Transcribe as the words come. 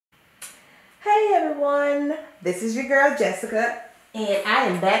everyone, this is your girl Jessica and I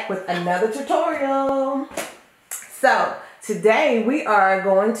am back with another tutorial. So today we are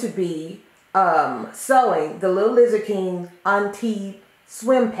going to be sewing the Little Lizard King Antibes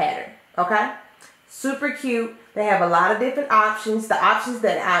swim pattern. Okay, super cute. They have a lot of different options. The option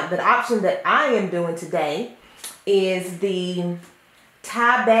that I am doing today is the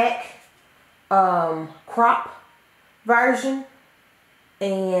tie back crop version.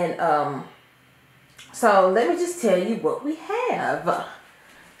 And so let me just tell you what we have.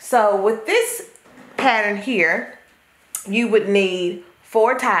 So with this pattern here, you would need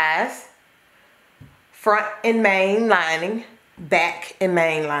 4 ties, front and main lining, back and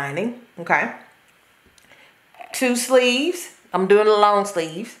main lining, okay? 2 sleeves, I'm doing the long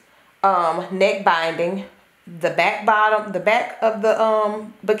sleeves, neck binding, the back of the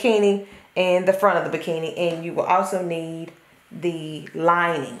bikini and the front of the bikini, and you will also need the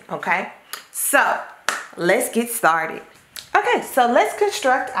lining. Okay, so let's get started. Okay, so let's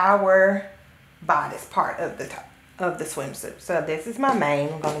construct our bodice part of the top of the swimsuit. So this is my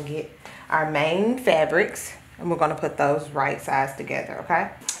main. I'm going to get our main fabrics and we're going to put those right sides together.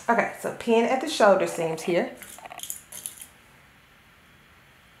 Okay, so pin at the shoulder seams here,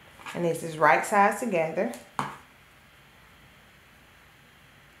 and this is right sides together.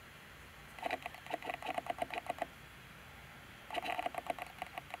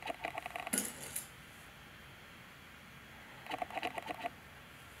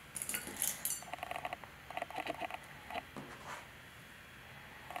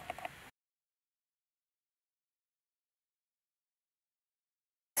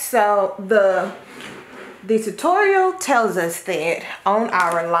 So the tutorial tells us that on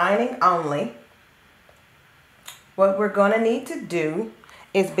our lining only, what we're going to need to do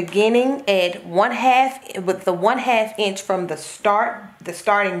is beginning at 1/2 with the 1/2 inch from the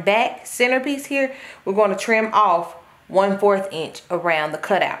starting back centerpiece here, we're going to trim off 1/4 inch around the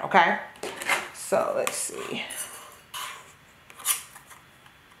cutout. Okay, so let's see.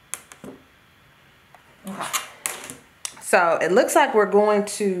 Okay. So it looks like we're going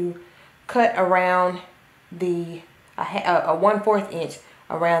to cut around the a 1/4 inch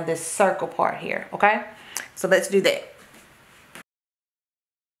around this circle part here. Okay, so let's do that.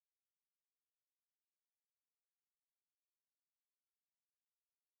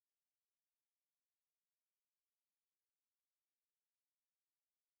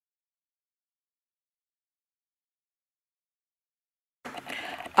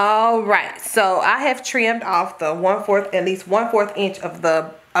 All right, so I have trimmed off the at least 1/4 inch of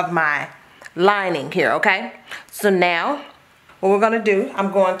my lining here. Okay, so now what we're going to do, I'm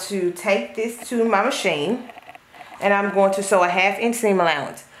going to take this to my machine and I'm going to sew a 1/2 inch seam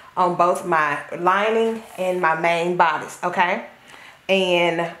allowance on both my lining and my main bodice. Okay,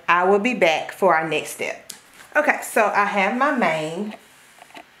 and I will be back for our next step. Okay, so I have my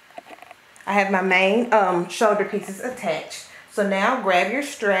main shoulder pieces attached. So now grab your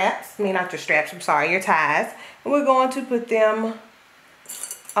straps, not your straps, I'm sorry, your ties, and we're going to put them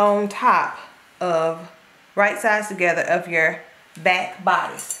on top of right sides together of your back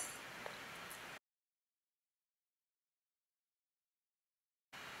bodice.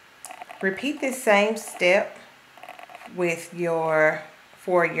 Repeat this same step with your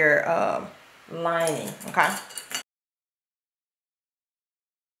lining. Okay.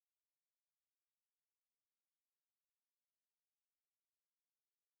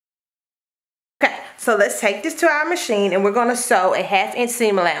 Okay, so let's take this to our machine and we're going to sew a 1/2 inch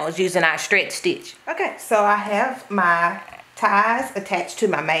seam allowance using our stretch stitch. Okay, so I have my ties attached to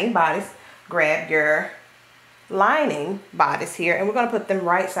my main bodice. Grab your lining bodice here and we're going to put them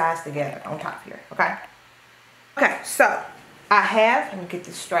right sides together on top here. Okay. Okay, so let me get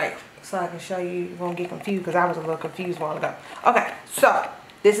this straight so I can show you. You won't get confused because I was a little confused a while ago. Okay, so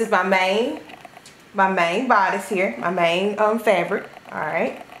this is my main bodice here, my main fabric. All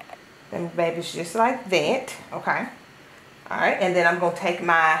right. And baby's just like that. Okay. All right, and then I'm going to take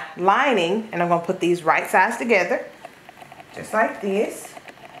my lining and I'm going to put these right sides together just like this.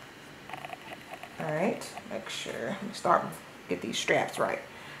 All right, make sure, let me get these straps right.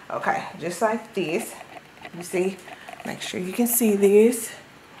 Okay, just like this. You see, make sure you can see this.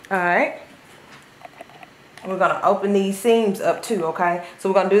 All right, we're going to open these seams up too. Okay, so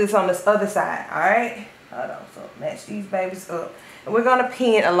we're going to do this on this other side. All right, hold on, so match these babies up. And we're going to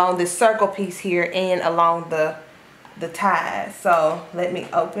pin along this circle piece here and along the ties. So let me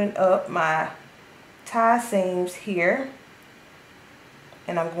open up my tie seams here.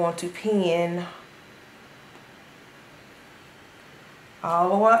 And I'm going to pin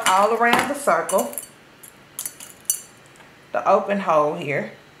all around the circle, the open hole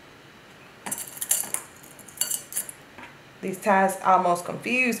here. These ties almost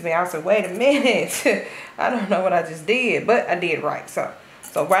confused me. I was like, wait a minute. I don't know what I just did, but I did right. So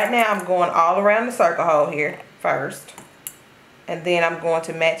right now I'm going all around the circle hole here first. And then I'm going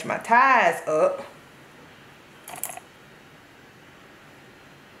to match my ties up.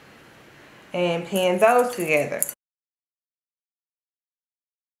 And pin those together.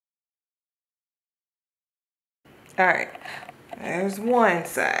 Alright, there's one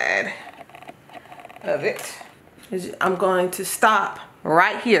side of it. I'm going to stop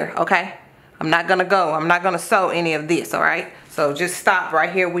right here, okay? I'm not gonna sew any of this, alright? So just stop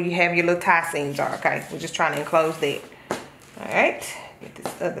right here where you have your little tie seams are, okay? We're just trying to enclose that. Alright, get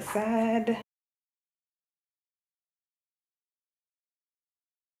this other side.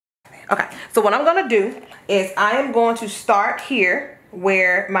 Okay, so what I'm gonna do is I am going to start here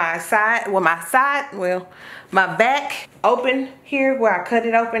where my back open here where I cut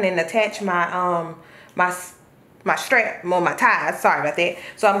it open and attach my my strap, my ties, sorry about that.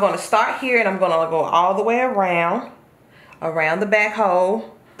 So I'm going to start here and I'm going to go all the way around the back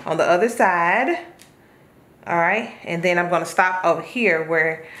hole on the other side. All right, and then I'm going to stop over here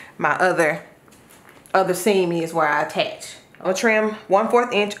where my other seam is, where I attach. I'll trim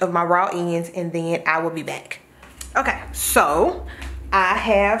 1/4 inch of my raw ends and then I will be back. Okay, so I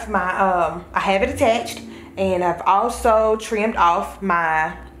have my I have it attached, and I've also trimmed off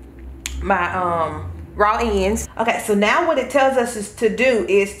my raw ends. Okay, so now what it tells us is to do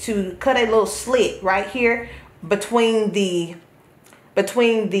is to cut a little slit right here between the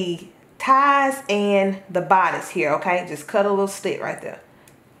ties and the bodice here. Okay, just cut a little slit right there.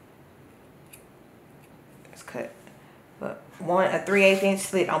 Just cut a 3/8 inch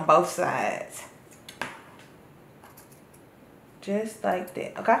slit on both sides, just like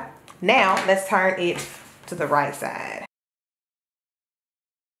that. Okay, now let's turn it to the right side.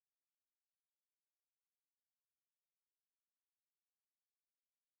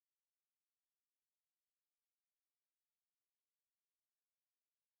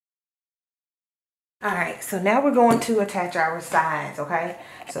 Alright, so now we're going to attach our sides, okay?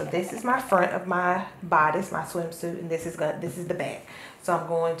 So this is my front of my bodice, my swimsuit, and this is the back. So I'm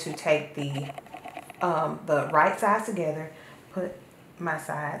going to take the right sides together, put my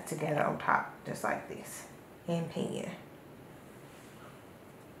sides together on top, just like this, and pin.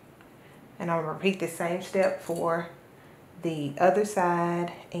 And I'm going to repeat the same step for the other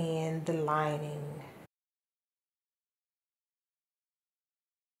side and the lining.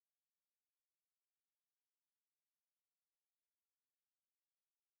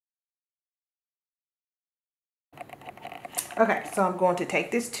 Okay, so I'm going to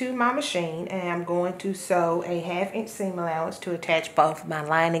take this to my machine and I'm going to sew a 1/2 inch seam allowance to attach both my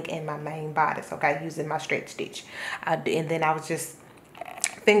lining and my main bodice, okay, using my stretch stitch. And then I was just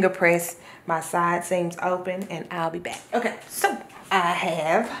finger press my side seams open and I'll be back. Okay, so I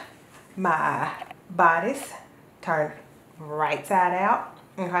have my bodice turned right side out,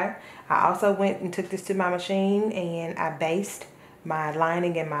 okay. I also went and took this to my machine and I basted my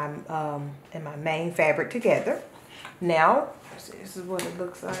lining and my main fabric together. Now, this is what it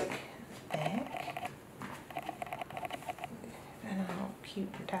looks like back. And how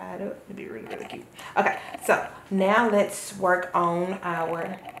cute and tied up. It'd be really, really cute. Okay, so now let's work on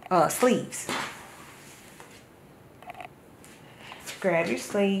our sleeves. Grab your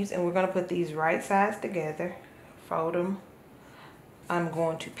sleeves and we're going to put these right sides together. Fold them. I'm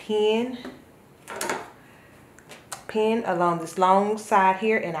going to pin along this long side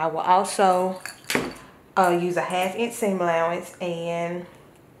here, and I will also use a 1/2 inch seam allowance and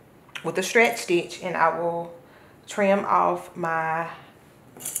with a stretch stitch, and I will trim off my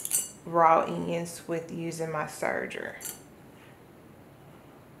raw ends with using my serger.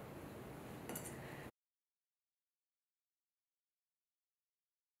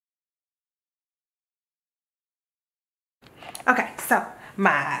 Okay, so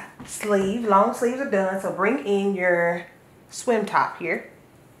my long sleeves are done, so bring in your swim top here.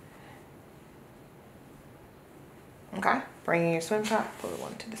 Okay, bring in your swim top, pull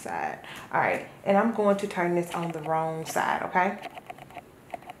one to the side. All right, and I'm going to turn this on the wrong side, okay?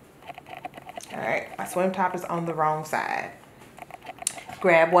 All right, my swim top is on the wrong side.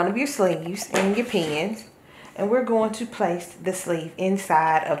 Grab one of your sleeves and your pins, and we're going to place the sleeve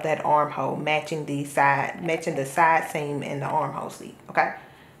inside of that armhole, matching the side seam and the armhole sleeve, okay?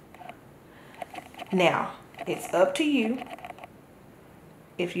 Now, it's up to you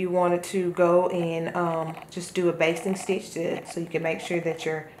if you wanted to go and just do a basting stitch so you can make sure that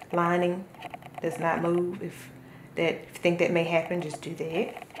your lining does not move. If you think that may happen, just do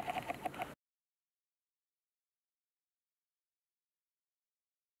that.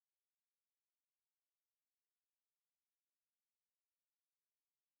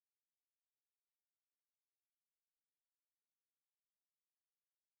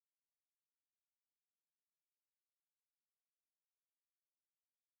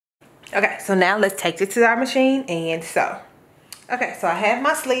 Okay, so now let's take this to our machine and sew. Okay, so I have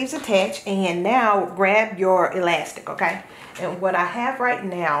my sleeves attached, and now grab your elastic, okay? And what I have right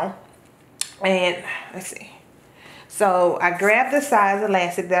now, and let's see. So I grabbed the size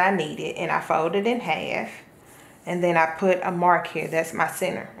elastic that I needed, and I folded in half, and then I put a mark here. That's my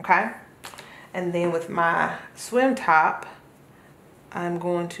center, okay? And then with my swim top, I'm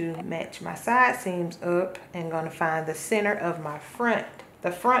going to match my side seams up and going to find the center of my front,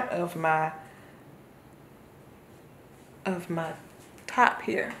 the front of my top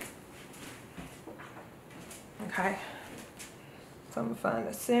here. Okay, so I'm gonna find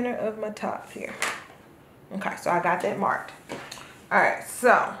the center of my top here. Okay, so I got that marked. All right,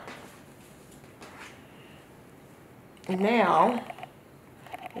 so now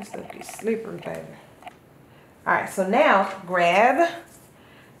this will be slippery, baby. All right, so now grab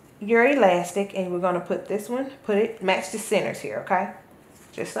your elastic, and we're gonna put this one, match the centers here, okay?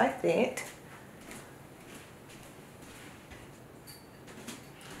 Just like that.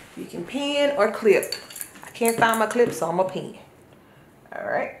 You can pin or clip. I can't find my clip, so I'm gonna pin. All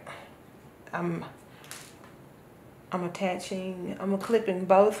right. I'm clipping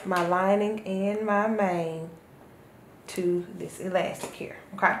both my lining and my main to this elastic here,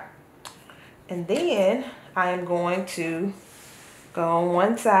 okay? And then I am going to go on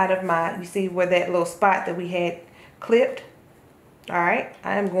one side of my, you see where that little spot that we had clipped? All right,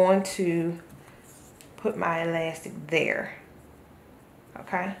 I am going to put my elastic there,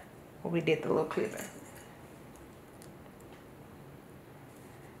 okay? Where we did the little clipping.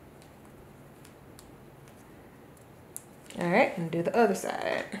 All right, and do the other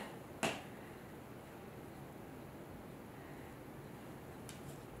side.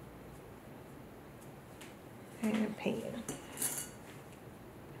 And pin.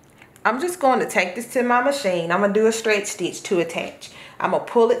 I'm just going to take this to my machine. I'm going to do a stretch stitch to attach. I'm going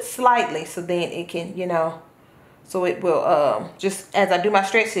to pull it slightly so then it can, you know, so it will, just as I do my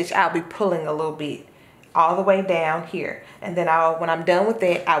stretch stitch, I'll be pulling a little bit all the way down here. And then when I'm done with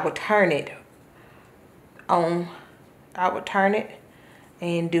that, I will turn it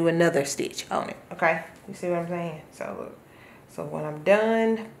and do another stitch on it, okay? You see what I'm saying? So look, so when I'm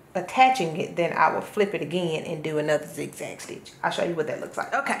done attaching it, then I will flip it again and do another zigzag stitch. I'll show you what that looks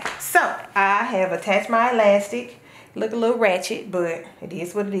like. Okay, so I have attached my elastic. Look a little ratchet, but it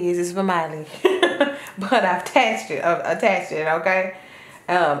is what it is. It's for Miley. But I've attached it, okay?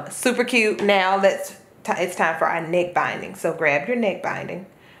 Super cute. Now it's time for our neck binding. So grab your neck binding,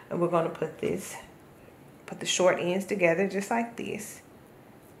 and we're gonna put the short ends together just like this.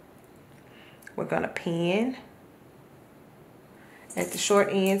 We're gonna pin at the short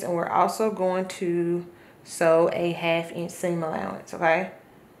ends, and we're also going to sew a 1/2 inch seam allowance, okay?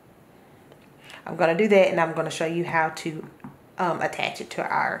 I'm gonna do that, and I'm gonna show you how to attach it to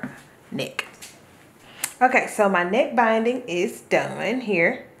our neck. Okay, so my neck binding is done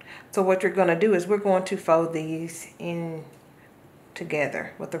here. So what you're gonna do is we're going to fold these in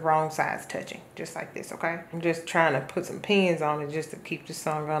together with the wrong sides touching, just like this, okay? I'm just trying to put some pins on it just to keep this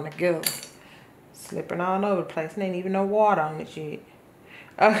song on together. Slipping all over the place, and ain't even no water on it yet.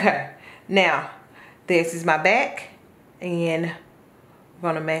 Okay, now this is my back, and I'm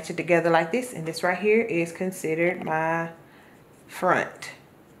gonna match it together like this, and this right here is considered my front.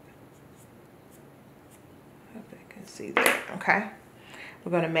 I hope I can see that, okay?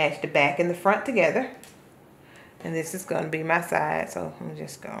 We're gonna match the back and the front together. And this is going to be my side, so I'm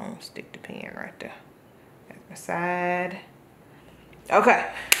just going to stick the pin right there. That's my side. Okay.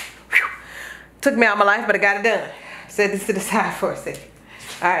 Whew. Took me all my life, but I got it done. Set this to the side for a second.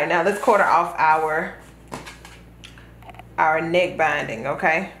 All right, now let's quarter off our neck binding,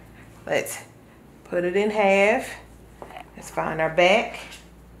 okay? Let's put it in half. Let's find our back.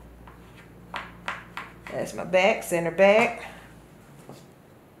 That's my back, center back.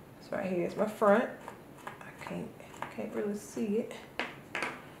 This right here is my front. Can't really see it.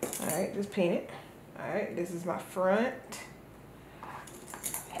 All right, just pin it. All right, this is my front.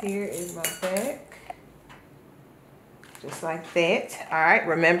 Here is my back. Just like that. All right,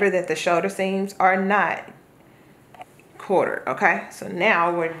 remember that the shoulder seams are not quartered, okay? So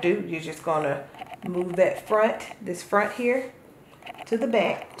now what to do, you're just gonna move that front, this front here to the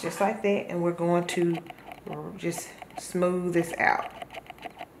back, just like that, and we're going to just smooth this out.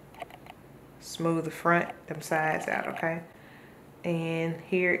 Smooth the front, them sides out, okay? And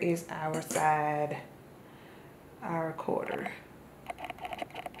here is our side, our quarter.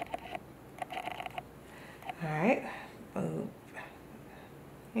 All right, boom.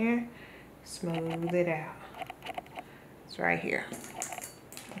 Here, smooth it out. It's right here,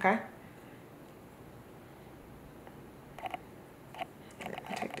 okay?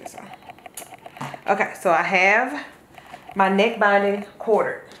 Take this off. Okay, so I have my neck binding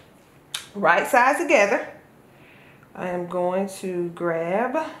quartered. Right sides together. I am going to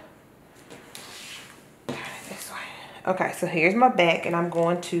grab this way. Okay, so here's my back, and I'm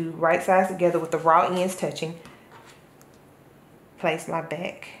going to right sides together with the raw ends touching. Place my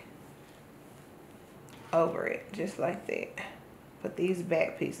back over it, just like that. Put these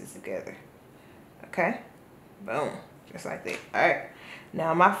back pieces together. Okay, boom, just like that. All right,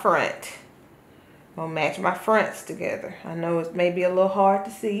 now my front. I'm gonna match my fronts together. I know it may be a little hard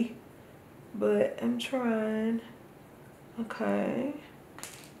to see, but I'm trying. Okay,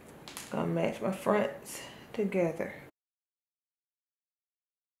 gonna match my fronts together.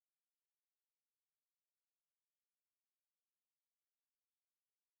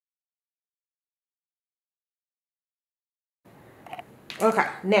 Okay,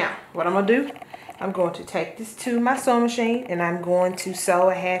 now what I'm gonna do, I'm going to take this to my sewing machine and I'm going to sew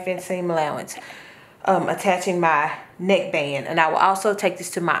a 1/2 inch seam allowance, attaching my neckband, and I will also take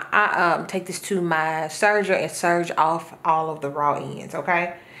this to my serger and serge off all of the raw ends.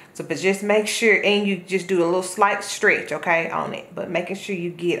 Okay, so but just make sure, and you just do a little slight stretch, okay, on it, but making sure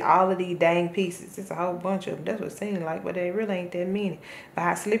you get all of these dang pieces. It's a whole bunch of them. That's what it seems like, but they really ain't that many. But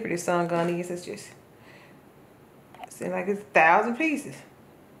how slippery this sun gun is, it's just seems like it's 1,000 pieces.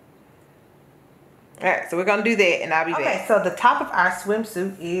 All right, so we're gonna do that, and I'll be back. Okay, so the top of our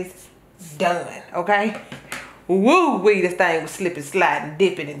swimsuit is done. Okay. Woo wee, this thing was slipping, sliding,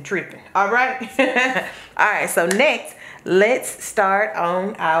 dipping, and tripping. All right. All right. So next, let's start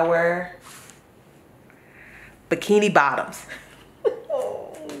on our bikini bottoms.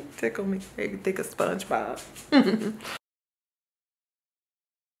 Oh, tickle me. Make you think of SpongeBob.